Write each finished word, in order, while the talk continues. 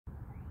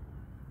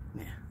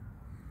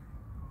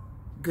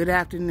Good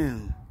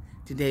afternoon.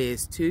 Today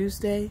is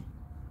Tuesday,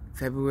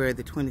 February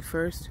the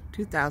 21st,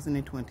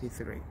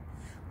 2023.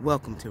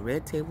 Welcome to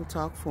Red Table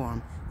Talk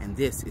Forum, and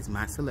this is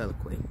my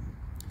soliloquy.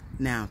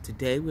 Now,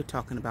 today we're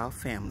talking about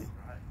family.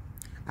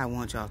 I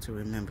want y'all to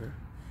remember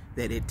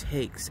that it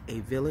takes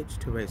a village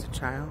to raise a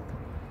child,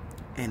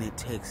 and it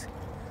takes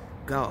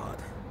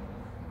God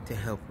to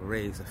help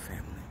raise a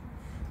family,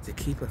 to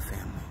keep a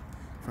family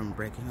from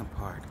breaking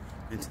apart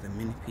into the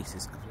many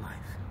pieces of life.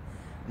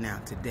 Now,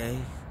 today,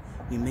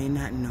 you may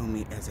not know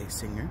me as a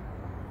singer,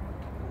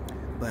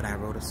 but I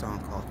wrote a song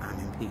called I'm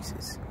in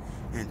Pieces.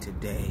 And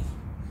today,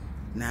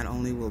 not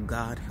only will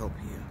God help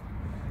you,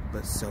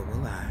 but so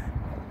will I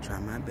try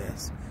my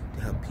best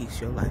to help piece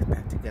your life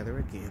back together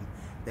again,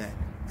 that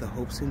the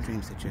hopes and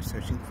dreams that you're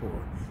searching for,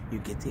 you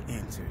get the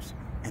answers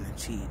and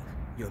achieve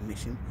your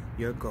mission,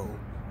 your goal,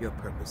 your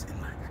purpose in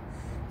life.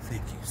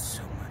 Thank you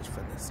so much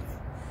for listening.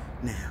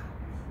 Now,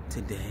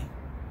 today,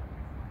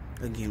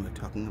 again, we're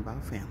talking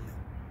about family.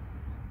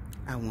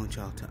 I want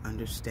y'all to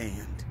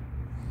understand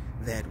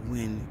that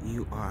when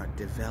you are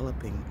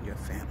developing your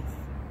family,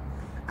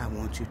 I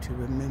want you to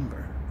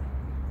remember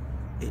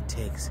it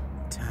takes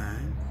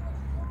time,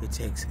 it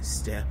takes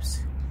steps,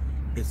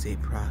 it's a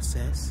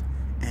process,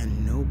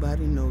 and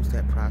nobody knows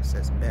that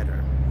process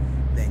better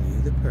than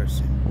you, the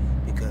person,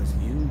 because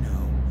you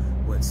know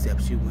what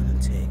steps you want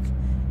to take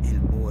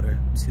in order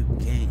to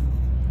gain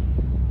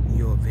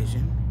your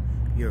vision,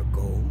 your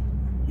goal,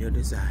 your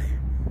desire,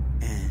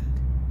 and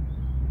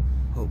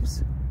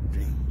hopes,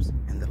 dreams,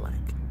 and the like.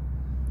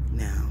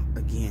 Now,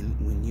 again,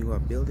 when you are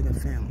building a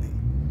family,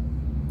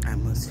 I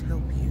must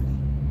help you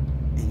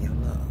in your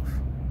love.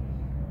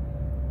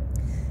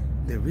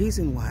 The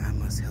reason why I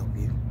must help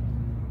you,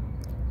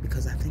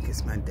 because I think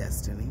it's my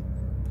destiny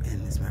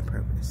and it's my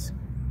purpose.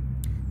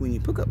 When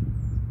you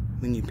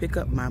pick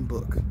up my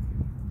book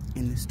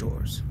in the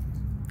stores,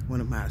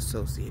 one of my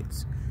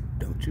associates,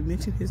 don't you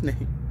mention his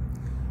name,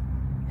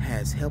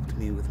 has helped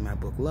me with my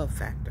book Love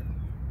Factor.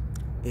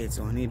 It's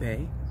on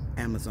eBay,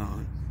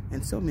 Amazon,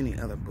 and so many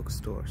other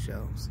bookstore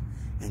shelves,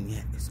 and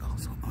yet it's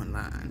also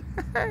online.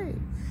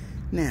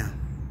 Now,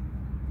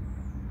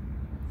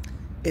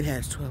 it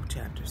has 12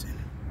 chapters in it.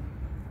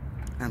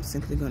 I'm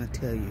simply going to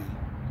tell you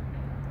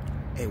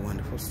a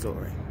wonderful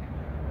story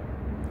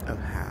of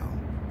how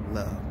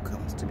love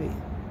comes to be.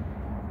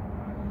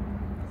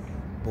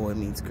 Boy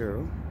meets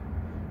girl,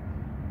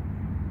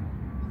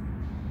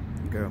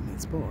 girl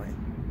meets boy,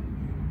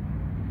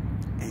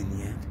 and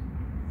yet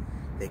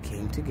they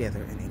came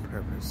together in a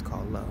purpose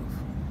called love.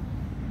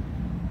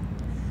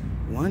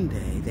 One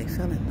day, they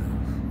fell in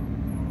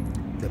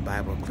love. The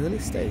Bible clearly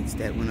states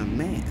that when a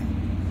man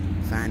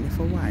findeth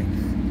a wife,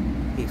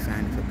 he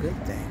findeth a good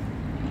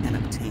thing and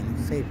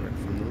obtaineth favor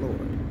from the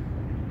Lord.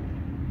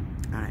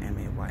 I am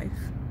a wife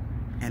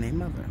and a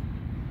mother,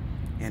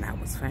 and I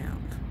was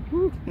found.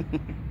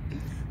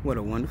 What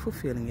a wonderful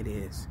feeling it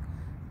is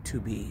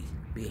to be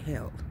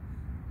beheld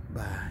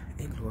by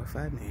a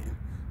glorified man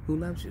who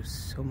loves you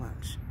so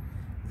much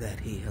that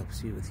he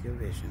helps you with your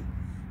vision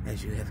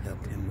as you have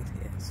helped him with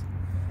his.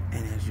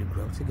 And as you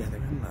grow together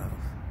in love,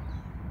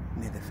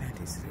 may the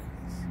fantasies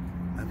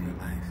of your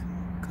life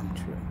come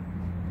true.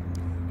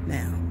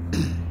 Now,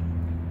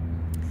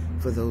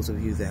 for those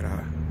of you that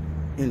are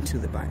into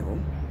the Bible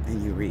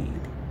and you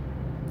read,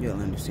 you'll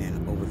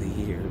understand over the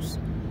years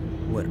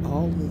what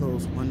all of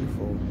those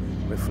wonderful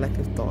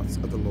reflective thoughts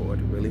of the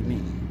Lord really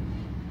mean.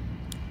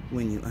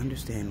 When you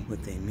understand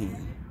what they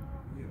mean,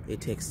 it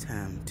takes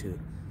time to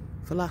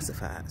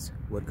philosophize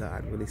what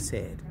God really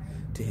said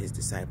to his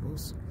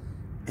disciples,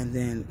 and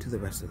then to the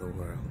rest of the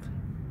world,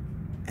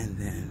 and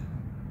then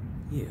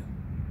you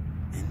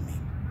and me.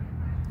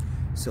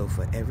 So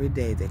for every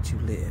day that you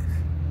live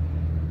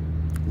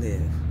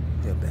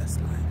your best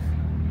life.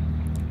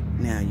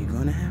 Now, you're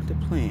going to have to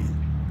plan.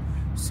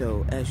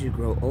 So as you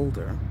grow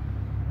older,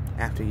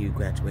 after you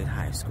graduate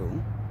high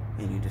school,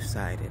 and you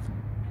decided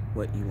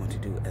what you want to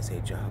do as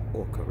a job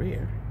or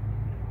career,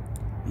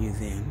 you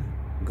then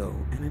go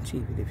and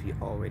achieve it if you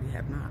already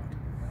have not.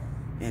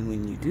 And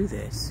when you do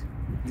this,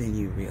 then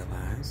you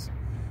realize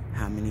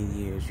how many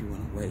years you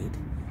want to wait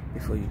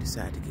before you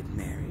decide to get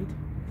married,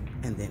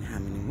 and then how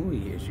many more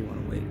years you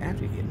want to wait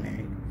after you get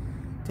married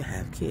to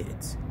have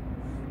kids.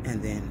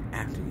 And then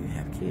after you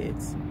have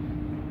kids,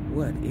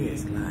 what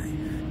is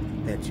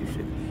life that you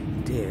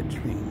should dare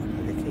dream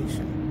of a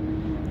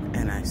vacation?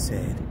 And I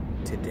said,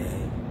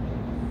 today,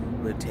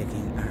 we're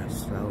taking our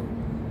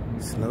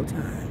slow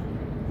time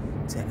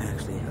to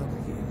actually help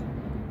you,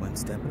 one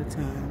step at a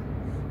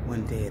time,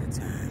 one day at a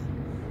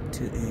time,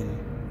 to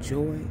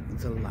enjoy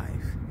the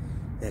life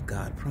that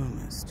God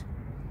promised,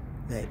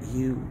 that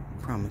you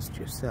promised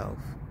yourself,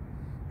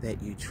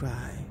 that you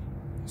try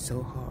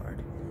so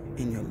hard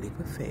in your leap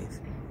of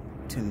faith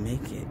to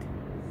make it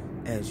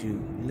as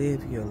you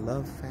live your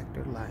love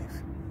factor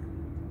life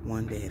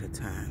one day at a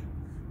time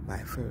by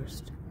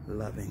first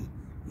loving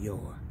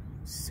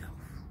yourself.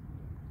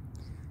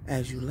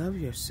 As you love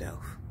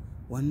yourself,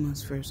 one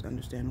must first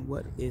understand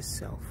what is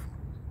self.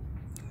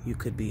 You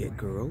could be a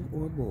girl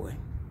or a boy,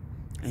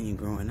 and you're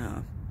growing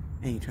up,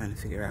 and you're trying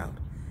to figure out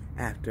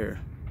after,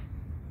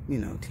 you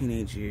know,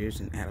 teenage years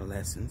and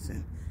adolescence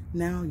and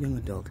now young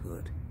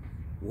adulthood,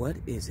 what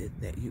is it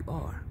that you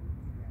are?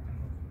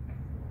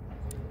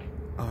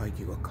 Are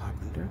you a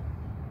carpenter,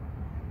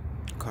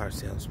 car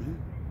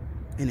salesman,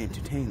 an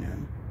entertainer,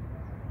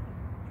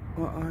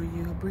 or are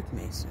you a brick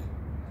mason?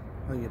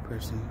 Are you a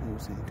person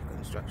who's into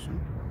construction?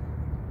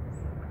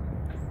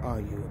 Are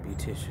you a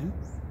beautician,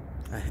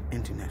 an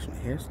international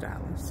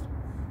hairstylist,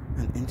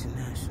 an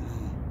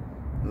international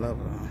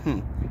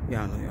lover?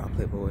 Y'all know y'all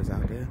playboys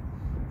out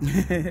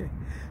there.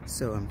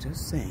 So I'm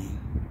just saying,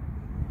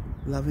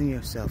 loving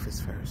yourself is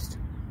first.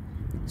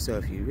 So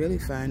if you really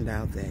find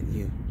out that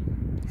you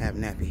have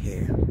nappy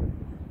hair,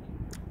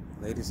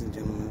 ladies and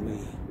gentlemen,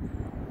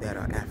 we that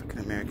are African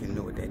American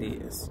know what that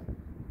is.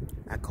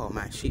 I call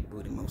mine sheep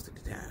booty most of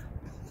the time.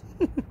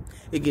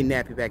 It get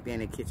nappy back there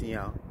in the kitchen,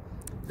 y'all.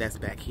 That's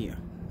back here.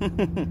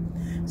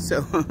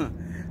 So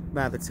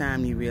by the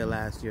time you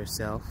realize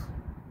yourself,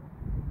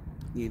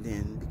 you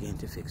then begin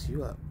to fix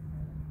you up.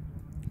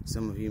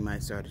 Some of you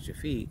might start at your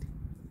feet.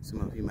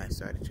 Some of you might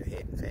start at your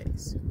head and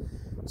face.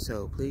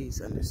 So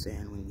please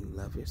understand, when you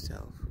love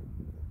yourself,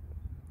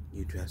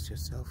 you dress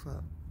yourself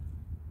up.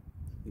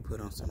 You put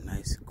on some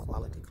nice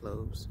quality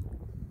clothes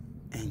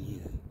and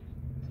you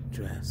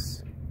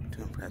dress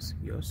to impress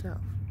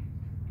yourself.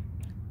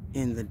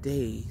 In the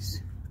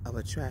days of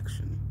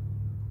attraction,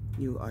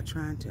 you are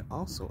trying to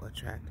also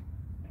attract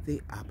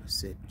the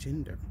opposite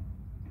gender.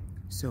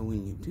 So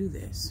when you do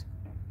this,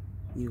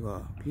 you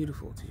are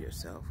beautiful to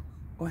yourself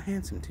or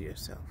handsome to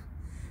yourself.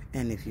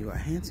 And if you are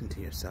handsome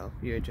to yourself,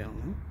 you're a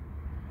gentleman.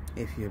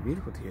 If you're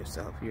beautiful to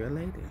yourself, you're a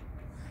lady.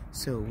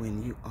 So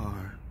when you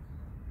are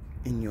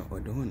in your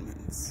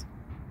adornments,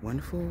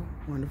 wonderful,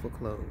 wonderful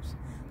clothes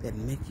that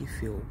make you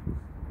feel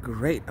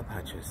great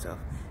about yourself,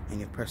 and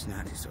your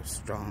personality is so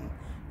strong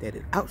that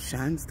it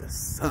outshines the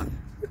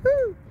sun,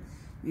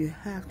 you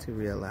have to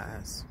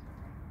realize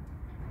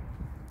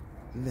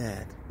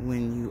that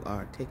when you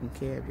are taking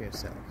care of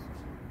yourself,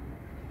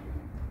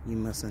 you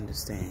must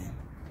understand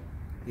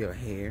your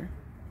hair,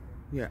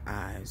 your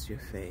eyes, your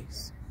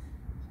face,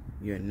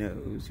 your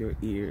nose, your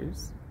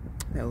ears,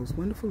 those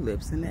wonderful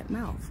lips and that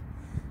mouth,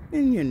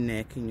 and your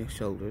neck and your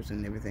shoulders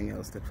and everything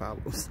else that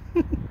follows.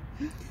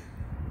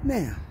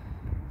 Now,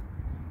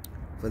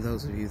 for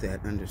those of you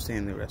that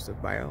understand the rest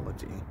of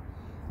biology,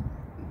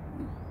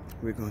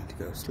 we're going to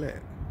go slow.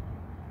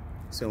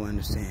 So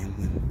understand,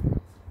 when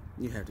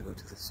you have to go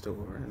to the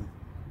store and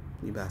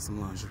you buy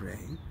some lingerie,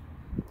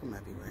 you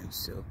might be wearing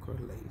silk or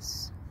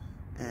lace.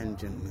 And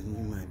gentlemen,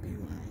 you might be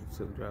wearing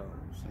silk drawers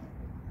and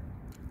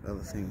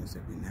other things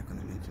that we're not going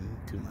to mention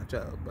too much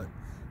of, but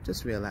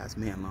just realize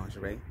man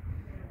lingerie.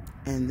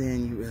 And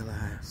then you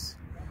realize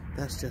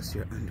that's just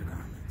your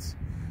undergarments.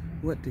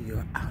 What do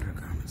your outer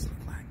garments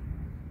look like?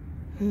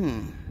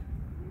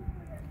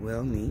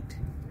 Well, neat,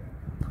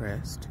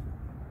 pressed,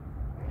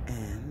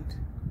 and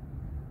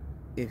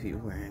if you're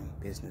wearing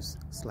business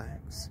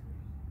slacks,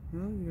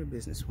 well, you're a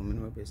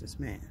businesswoman or a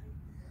businessman.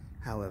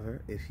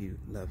 However, if you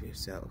love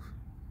yourself,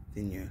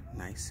 then you're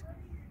nice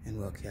and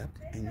well kept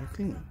and you're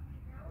clean.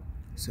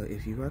 So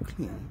if you are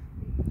clean,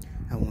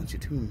 I want you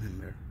to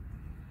remember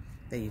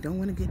that you don't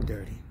want to get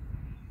dirty,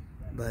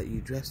 but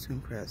you dress to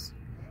impress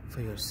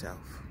for yourself.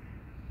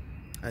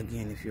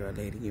 Again, if you're a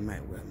lady, you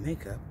might wear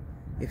makeup.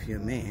 If you're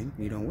a man,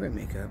 you don't wear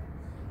makeup.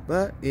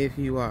 But if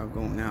you are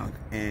going out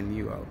and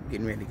you are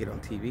getting ready to get on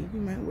TV,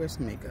 you might wear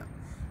some makeup.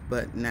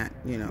 But not,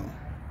 you know,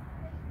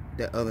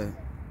 the other,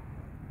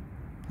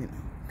 you know,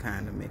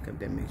 kind of makeup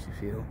that makes you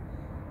feel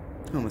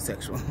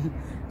homosexual.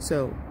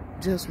 So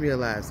just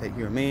realize that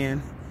you're a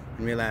man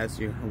and realize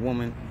you're a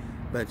woman,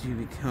 but you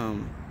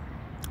become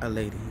a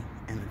lady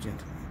and a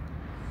gentleman.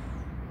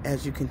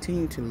 As you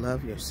continue to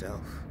love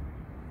yourself,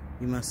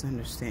 you must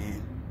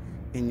understand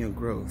in your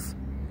growth,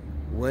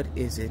 what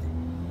is it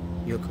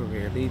your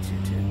career leads you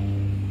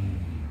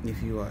to.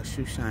 If you are a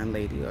shoe shine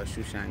lady or a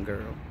shoe shine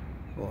girl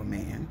or a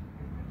man,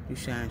 you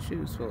shine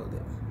shoes for a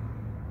living.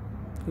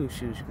 Whose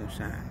shoes you gonna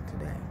shine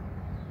today?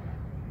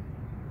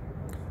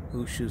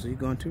 Whose shoes are you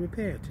going to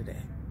repair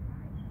today?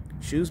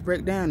 Shoes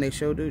break down, they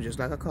sure do, just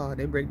like a car,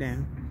 they break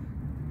down.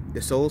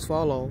 The soles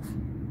fall off.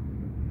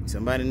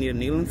 Somebody need a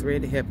needle and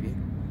thread to help you.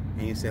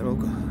 And you said, oh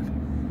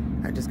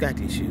God, I just got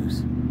these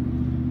shoes.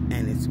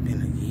 And it's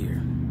been a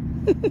year.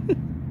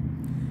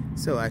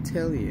 So I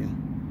tell you,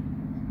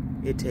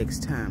 it takes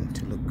time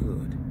to look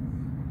good.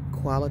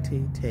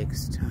 Quality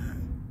takes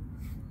time.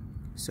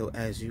 So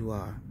as you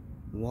are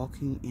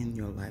walking in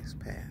your life's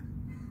path,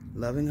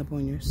 loving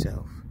upon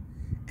yourself,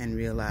 and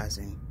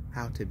realizing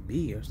how to be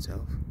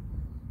yourself,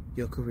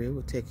 your career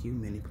will take you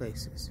many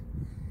places.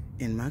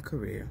 In my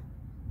career,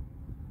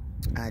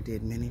 I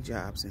did many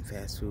jobs in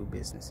fast food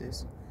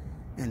businesses,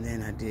 and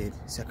then I did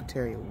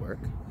secretarial work,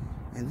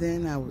 and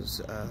then I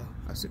was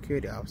a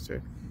security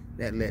officer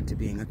that led to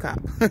being a cop.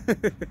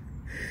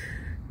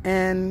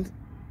 And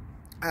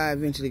I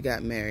eventually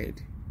got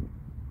married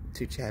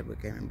to Chadwick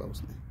Aaron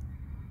Boseman,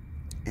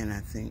 and I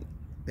think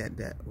that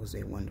that was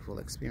a wonderful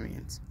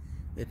experience.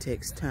 It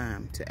takes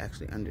time to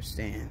actually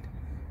understand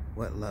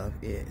what love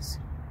is.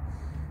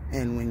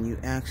 And when you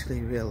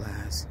actually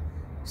realize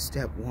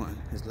step 1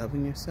 is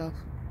loving yourself,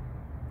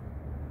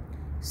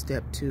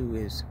 step 2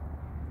 is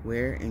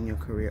where in your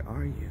career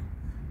are you?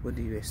 What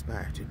do you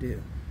aspire to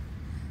do?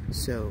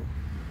 So,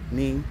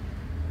 me,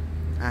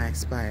 I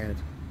aspired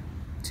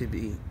to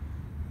be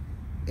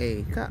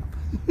a cop.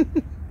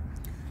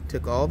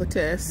 Took all the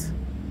tests,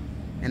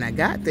 and I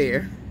got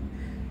there,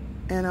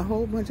 and a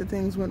whole bunch of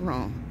things went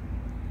wrong.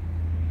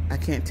 I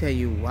can't tell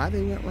you why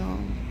they went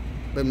wrong,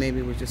 but maybe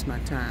it was just my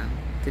time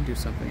to do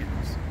something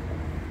else.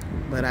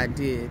 But I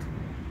did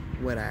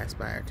what I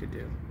aspired to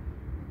do.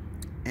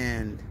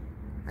 And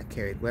I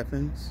carried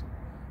weapons.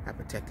 I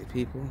protected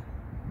people.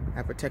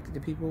 I protected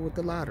the people with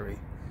the lottery.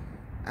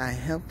 I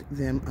helped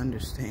them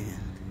understand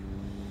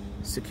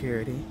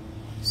security,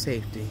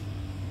 safety,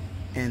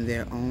 and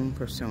their own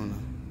persona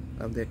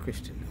of their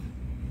Christendom.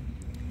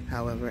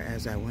 However,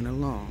 as I went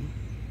along,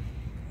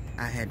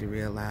 I had to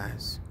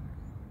realize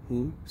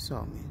who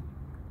saw me,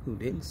 who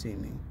didn't see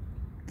me,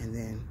 and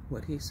then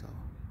what he saw.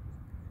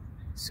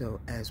 So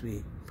as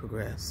we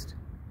progressed,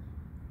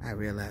 I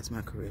realized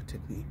my career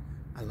took me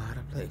a lot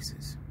of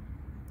places.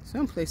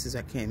 Some places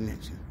I can't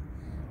mention,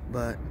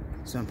 but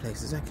some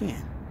places I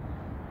can.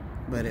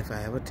 But if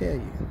I ever tell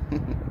you,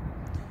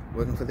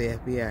 working for the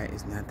FBI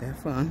is not that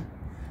fun,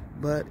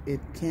 but it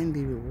can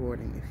be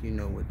rewarding if you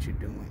know what you're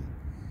doing.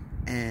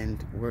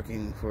 And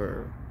working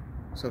for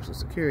Social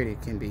Security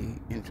can be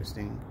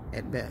interesting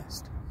at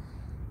best.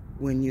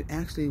 When you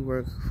actually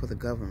work for the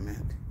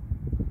government,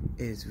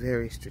 it is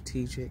very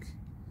strategic,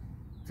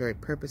 very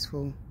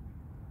purposeful,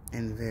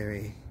 and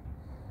very,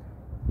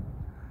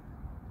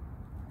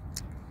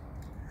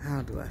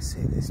 how do I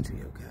say this to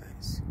you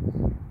guys?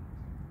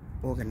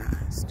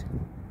 Organized.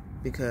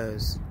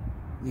 Because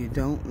you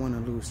don't want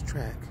to lose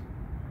track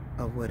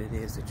of what it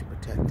is that you're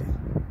protecting,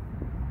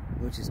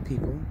 which is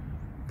people,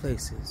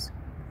 places,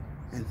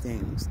 and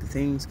things. The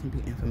things can be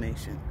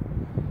information,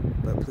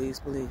 but please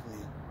believe me,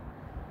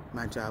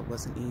 my job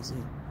wasn't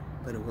easy,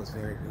 but it was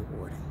very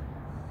rewarding.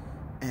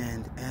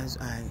 And as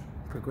I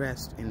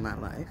progressed in my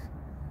life,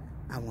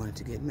 I wanted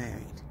to get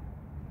married.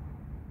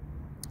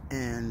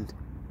 And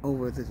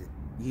over the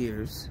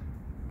years,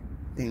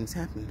 things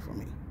happened for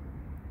me.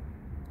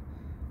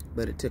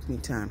 But it took me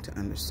time to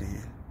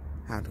understand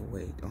how to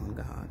wait on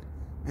God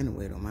and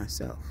wait on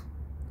myself.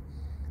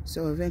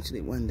 So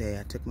eventually one day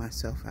I took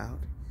myself out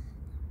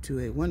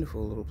to a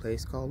wonderful little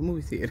place called the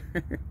movie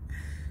theater.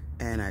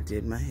 And I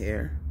did my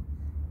hair.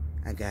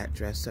 I got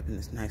dressed up in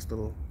this nice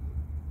little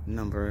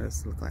number. It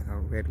looked like a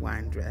red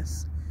wine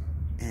dress.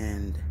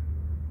 And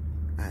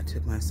I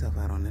took myself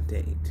out on a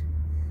date.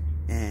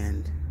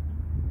 And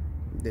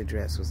the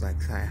dress was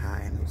like thigh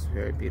high and it was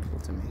very beautiful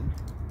to me.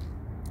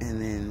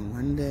 And then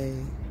one day,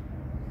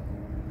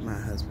 my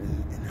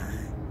husband and I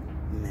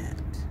met.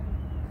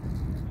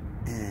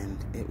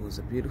 And it was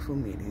a beautiful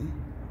meeting,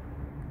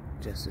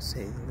 just to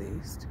say the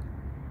least.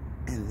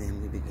 And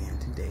then we began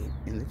to date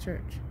in the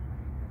church.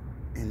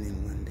 And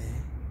then one day,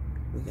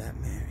 we got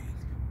married.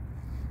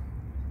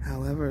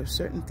 However,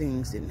 certain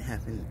things didn't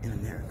happen in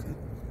America.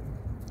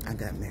 I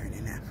got married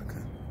in Africa.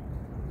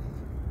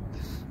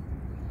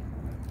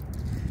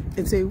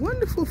 It's a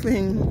wonderful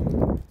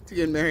thing to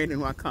get married in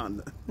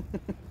Wakanda.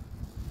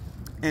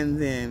 And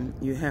then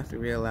you have to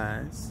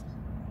realize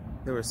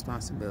the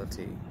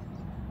responsibility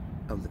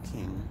of the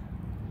king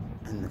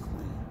and the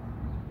queen.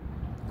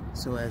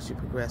 So as you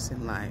progress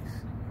in life,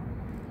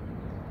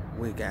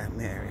 we got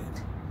married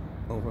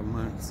over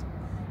months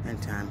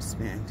and time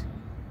spent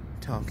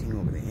talking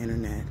over the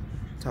internet,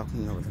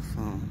 talking over the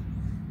phone,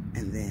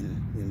 and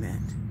then we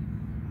met,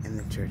 and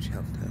the church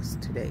helped us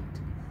to date.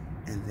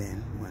 And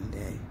then one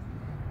day,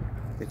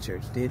 the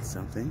church did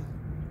something,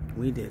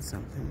 we did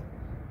something,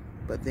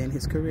 but then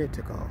his career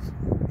took off,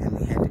 and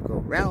we had to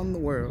go around the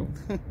world.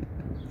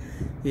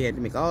 He had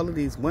to make all of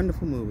these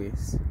wonderful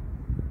movies.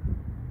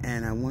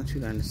 And I want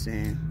you to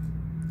understand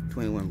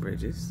 21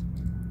 Bridges,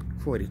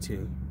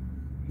 42,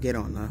 Get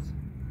On Up,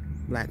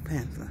 Black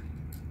Panther.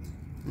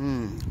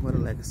 What a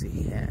legacy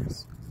he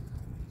has.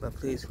 But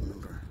please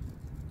remember,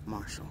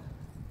 Marshall.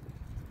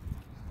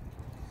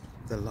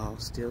 The law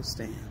still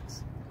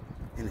stands,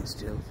 and it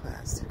still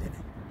applies today.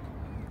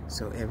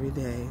 So every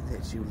day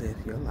that you live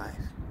your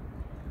life,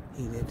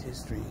 he lived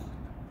his dream,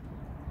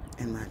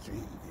 and my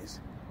dream is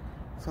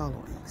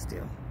following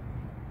still.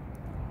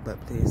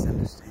 But please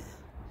understand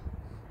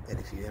that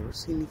if you ever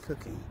see me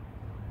cooking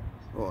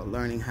or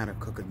learning how to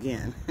cook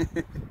again,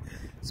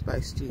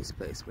 Spice G's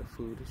place where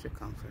food is your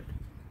comfort,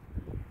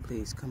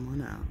 please come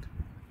on out,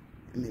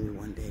 and maybe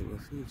one day we'll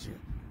feed you.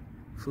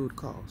 Food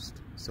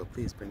costs, so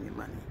please bring your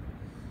money.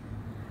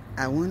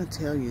 I want to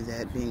tell you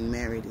that being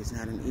married is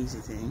not an easy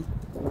thing.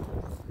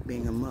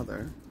 Being a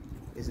mother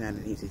is not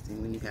an easy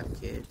thing. When you have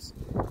kids,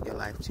 your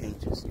life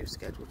changes, your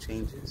schedule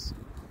changes.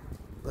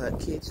 But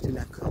kids do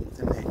not come with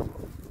a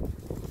manual.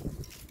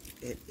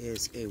 It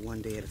is a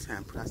one day at a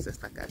time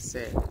process, like I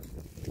said.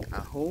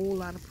 A whole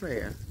lot of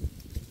prayer,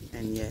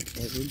 and yet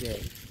every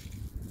day,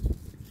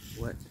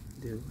 what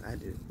do I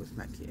do with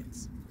my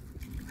kids?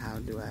 How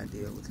do I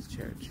deal with the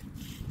church?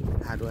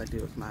 How do I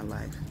deal with my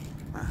life,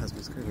 my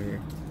husband's career,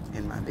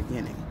 and my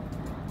beginning?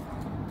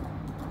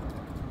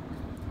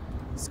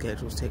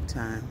 Schedules take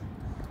time.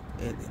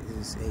 It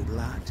is a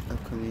lot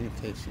of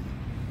communication.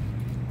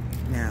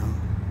 Now,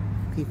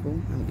 people,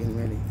 I'm getting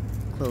ready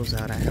to close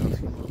out. I have a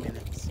few more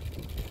minutes.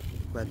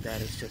 But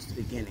that is just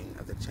the beginning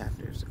of the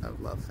chapters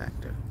of Love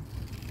Factor.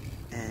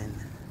 And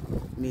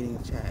meeting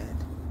Chad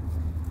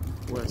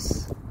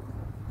was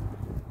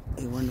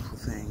a wonderful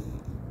thing.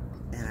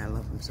 And I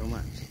love him so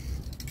much.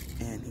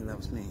 And he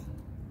loves me.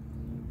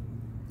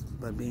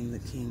 But being the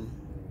king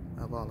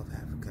of all of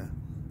Africa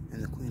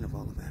and the queen of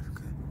all of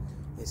Africa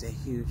is a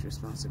huge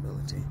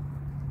responsibility.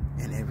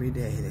 And every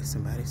day that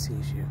somebody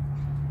sees you,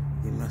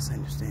 you must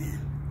understand,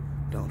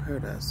 don't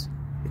hurt us,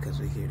 because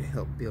we're here to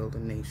help build a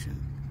nation.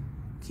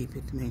 Keep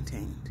it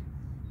maintained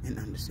and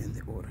understand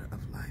the order of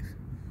life.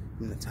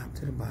 From the top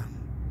to the bottom,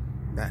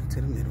 back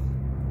to the middle,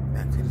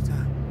 back to the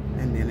top,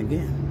 and then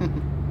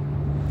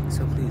again.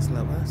 So please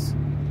love us.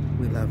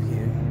 We love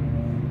you.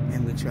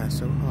 And we try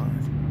so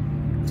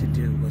hard to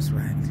do what's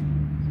right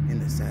in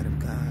the sight of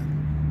God,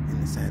 in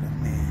the sight of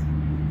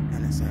man,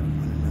 and the sight of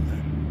one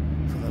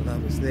another. For the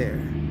love is there,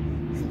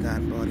 and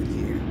God brought it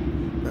here.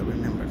 But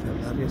remember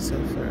to love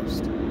yourself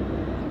first.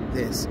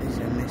 This is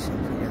your mission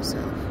for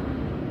yourself.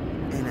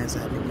 And as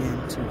I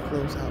begin to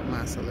close out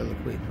my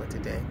soliloquy for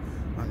today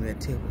on Red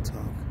Table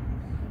Talk,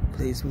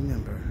 please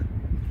remember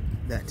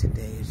that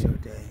today is your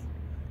day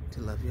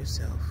to love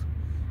yourself,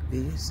 be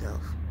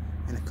yourself,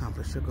 and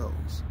accomplish your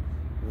goals.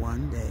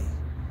 One day,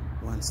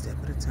 one step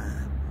at a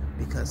time,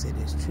 because it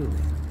is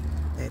truly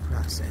a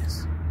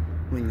process.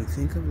 When you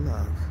think of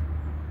love,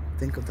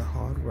 think of the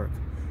hard work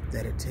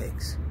that it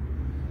takes.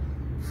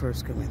 1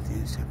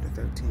 Corinthians chapter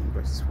 13,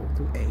 verses 4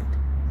 through 8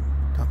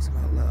 talks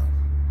about love.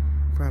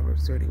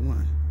 Proverbs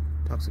 31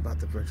 talks about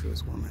the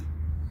virtuous woman.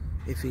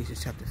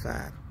 Ephesians chapter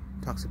 5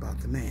 talks about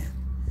the man.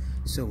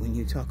 So when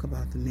you talk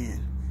about the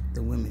men,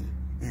 the women,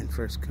 and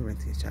 1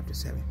 Corinthians chapter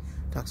 7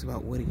 talks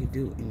about what do you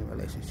do in your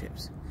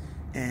relationships.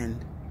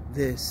 And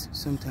this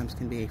sometimes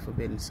can be a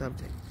forbidden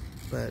subject,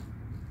 but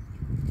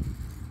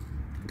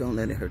don't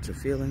let it hurt your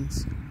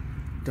feelings.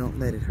 Don't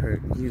let it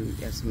hurt you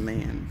as a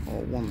man or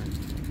a woman,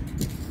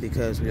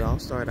 because we all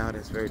start out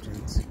as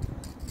virgins,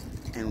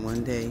 and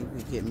one day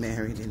we get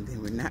married and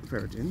then we're not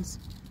virgins,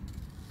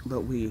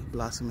 but we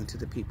blossom into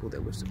the people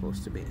that we're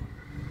supposed to be.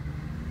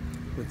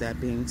 With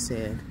that being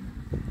said,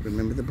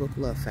 remember the book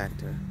Love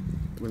Factor,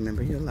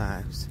 remember your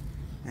lives,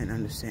 and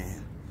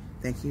understand.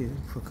 Thank you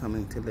for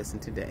coming to listen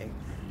today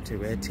to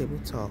Red Table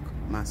Talk,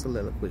 my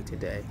soliloquy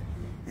today,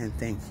 and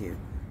thank you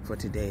for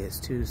today is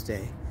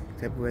Tuesday,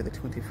 February the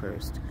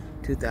 21st,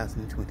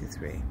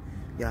 2023.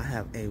 Y'all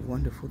have a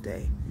wonderful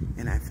day,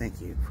 and I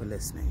thank you for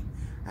listening.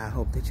 I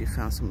hope that you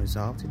found some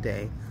resolve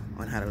today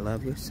on how to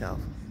love yourself,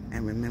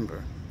 and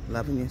remember,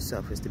 loving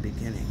yourself is the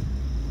beginning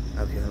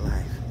of your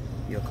life,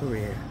 your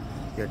career,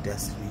 your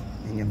destiny,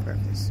 and your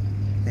purpose.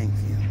 Thank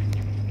you.